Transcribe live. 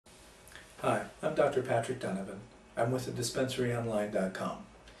Hi, I'm Dr. Patrick Donovan. I'm with thedispensaryonline.com.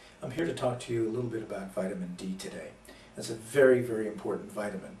 I'm here to talk to you a little bit about vitamin D today. It's a very, very important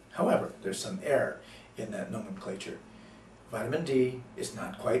vitamin. However, there's some error in that nomenclature. Vitamin D is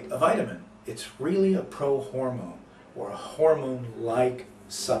not quite a vitamin. It's really a prohormone, or a hormone-like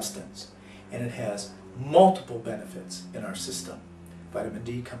substance, and it has multiple benefits in our system. Vitamin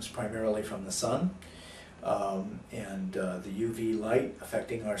D comes primarily from the sun, and the UV light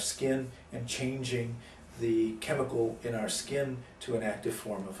affecting our skin and changing the chemical in our skin to an active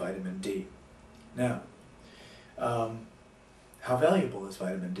form of vitamin D. Now, how valuable is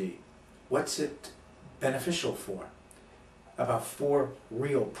vitamin D? What's it beneficial for? About 4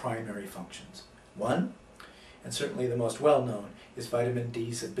 real primary functions. One, and certainly the most well-known, is vitamin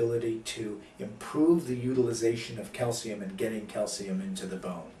D's ability to improve the utilization of calcium and getting calcium into the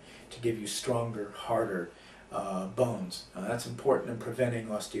bone, to give you stronger, harder bones. Now, that's important in preventing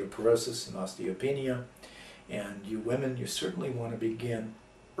osteoporosis and osteopenia. And you women, you certainly want to begin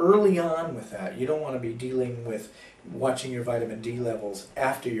early on with that. You don't want to be dealing with watching your vitamin D levels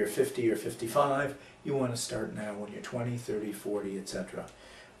after you're 50 or 55. You want to start now when you're 20, 30, 40, etc.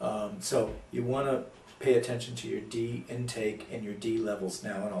 So you want to pay attention to your D intake and your D levels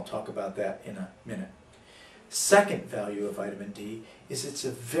now, and I'll talk about that in a minute. Second value of vitamin D is it's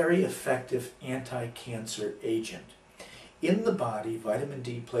a very effective anti-cancer agent. In the body, vitamin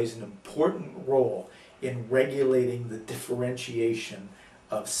D plays an important role in regulating the differentiation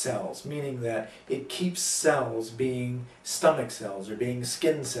of cells, meaning that it keeps cells being stomach cells or being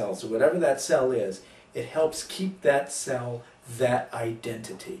skin cells or whatever that cell is. It helps keep that cell that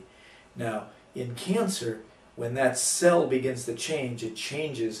identity. Now, in cancer, when that cell begins to change, it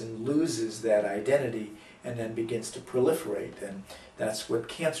changes and loses that identity and then begins to proliferate, and that's what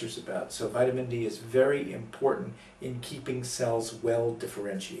cancer is about. So vitamin D is very important in keeping cells well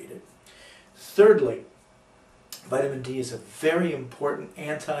differentiated. Thirdly, vitamin D is a very important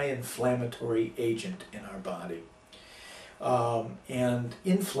anti-inflammatory agent in our body. And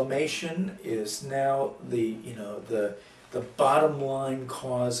inflammation is now the bottom line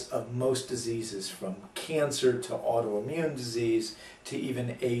cause of most diseases, from cancer to autoimmune disease to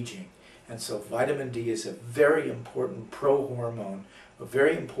even aging. And so vitamin D is a very important prohormone, a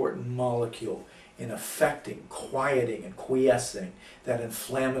very important molecule in affecting, quieting, and quiescing that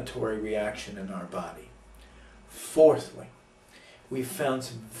inflammatory reaction in our body. Fourthly, we've found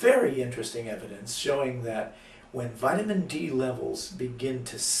some very interesting evidence showing that when vitamin D levels begin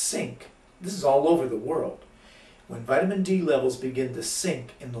to sink, this is all over the world, when vitamin D levels begin to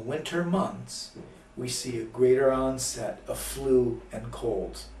sink in the winter months, we see a greater onset of flu and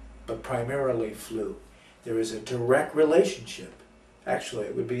colds, but primarily flu. There is a direct relationship, actually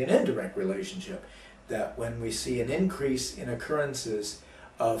it would be an indirect relationship, that when we see an increase in occurrences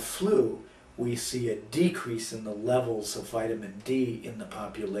of flu, we see a decrease in the levels of vitamin D in the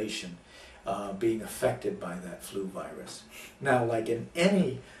population being affected by that flu virus. Now, like in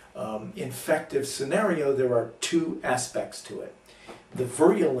any infective scenario, there are 2 aspects to it: the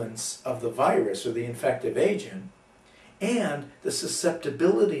virulence of the virus or the infective agent, and the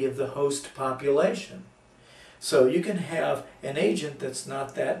susceptibility of the host population. So you can have an agent that's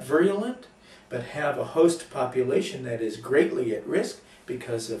not that virulent, but have a host population that is greatly at risk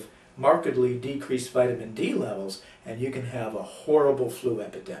because of markedly decreased vitamin D levels, and you can have a horrible flu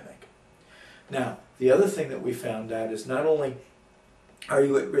epidemic. Now, the other thing that we found out is not only are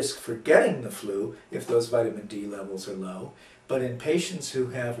you at risk for getting the flu if those vitamin D levels are low, but in patients who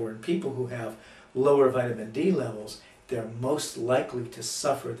have, or in people who have lower vitamin D levels, they're most likely to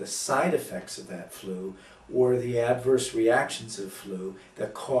suffer the side effects of that flu or the adverse reactions of flu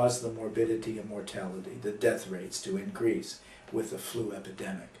that cause the morbidity and mortality, the death rates, to increase with the flu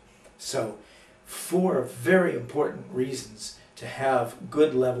epidemic. So 4 very important reasons to have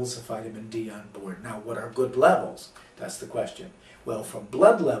good levels of vitamin D on board. Now, what are good levels? That's the question. Well, from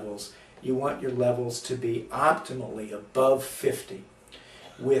blood levels, you want your levels to be optimally above 50,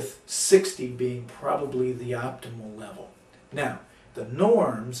 with 60 being probably the optimal level. Now, the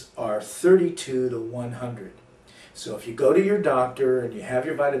norms are 32 to 100. So if you go to your doctor and you have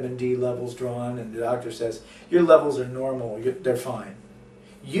your vitamin D levels drawn and the doctor says, your levels are normal, they're fine,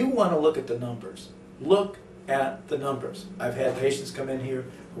 you want to look at the numbers. Look at the numbers. I've had patients come in here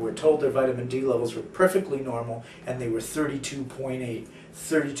who were told their vitamin D levels were perfectly normal and they were 32.8,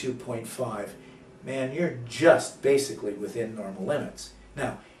 32.5. Man, you're just basically within normal limits.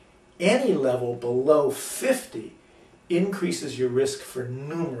 Now, any level below 50 increases your risk for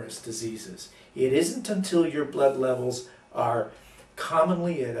numerous diseases. It isn't until your blood levels are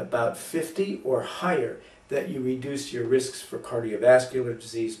commonly at about 50 or higher that you reduce your risks for cardiovascular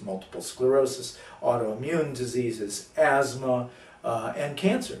disease, multiple sclerosis, autoimmune diseases, asthma, and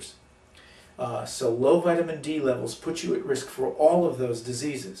cancers. So low vitamin D levels put you at risk for all of those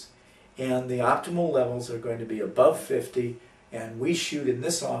diseases. And the optimal levels are going to be above 50, and we shoot in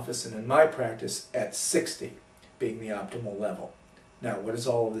this office and in my practice at 60 being the optimal level. Now, what does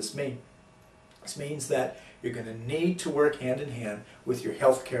all of this mean? This means that you're going to need to work hand in hand with your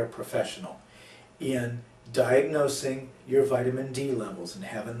healthcare professional in diagnosing your vitamin D levels and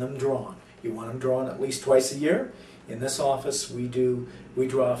having them drawn. You want them drawn at least twice a year. In this office, we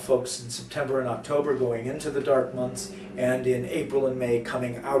draw folks in September and October going into the dark months, and in April and May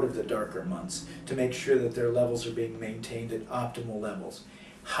coming out of the darker months, to make sure that their levels are being maintained at optimal levels.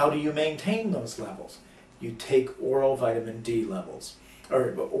 How do you maintain those levels? You take oral vitamin D levels,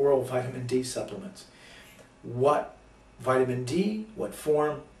 or oral vitamin D supplements. What vitamin D, what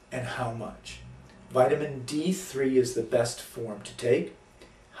form, and how much? Vitamin D3 is the best form to take.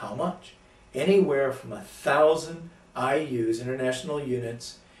 How much? Anywhere from 1,000 IUs, international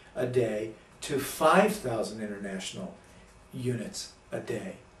units, a day to 5,000 international units a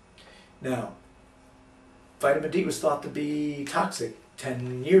day. Now, vitamin D was thought to be toxic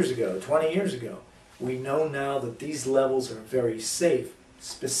 10 years ago, 20 years ago. We know now that these levels are very safe,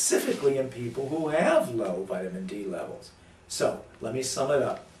 specifically in people who have low vitamin D levels. So, let me sum it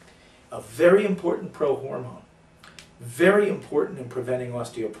up. A very important prohormone, very important in preventing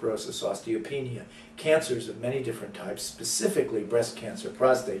osteoporosis, osteopenia, cancers of many different types, specifically breast cancer,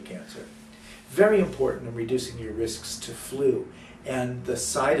 prostate cancer. Very important in reducing your risks to flu and the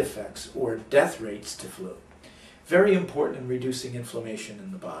side effects or death rates to flu. Very important in reducing inflammation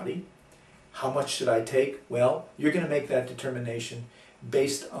in the body. How much should I take? Well, you're going to make that determination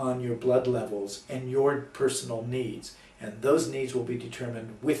based on your blood levels and your personal needs. And those needs will be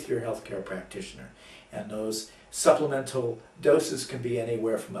determined with your healthcare practitioner. And those supplemental doses can be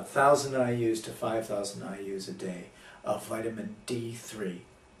anywhere from 1,000 IUs to 5,000 IUs a day of vitamin D3.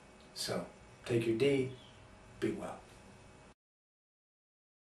 So, take your D, be well.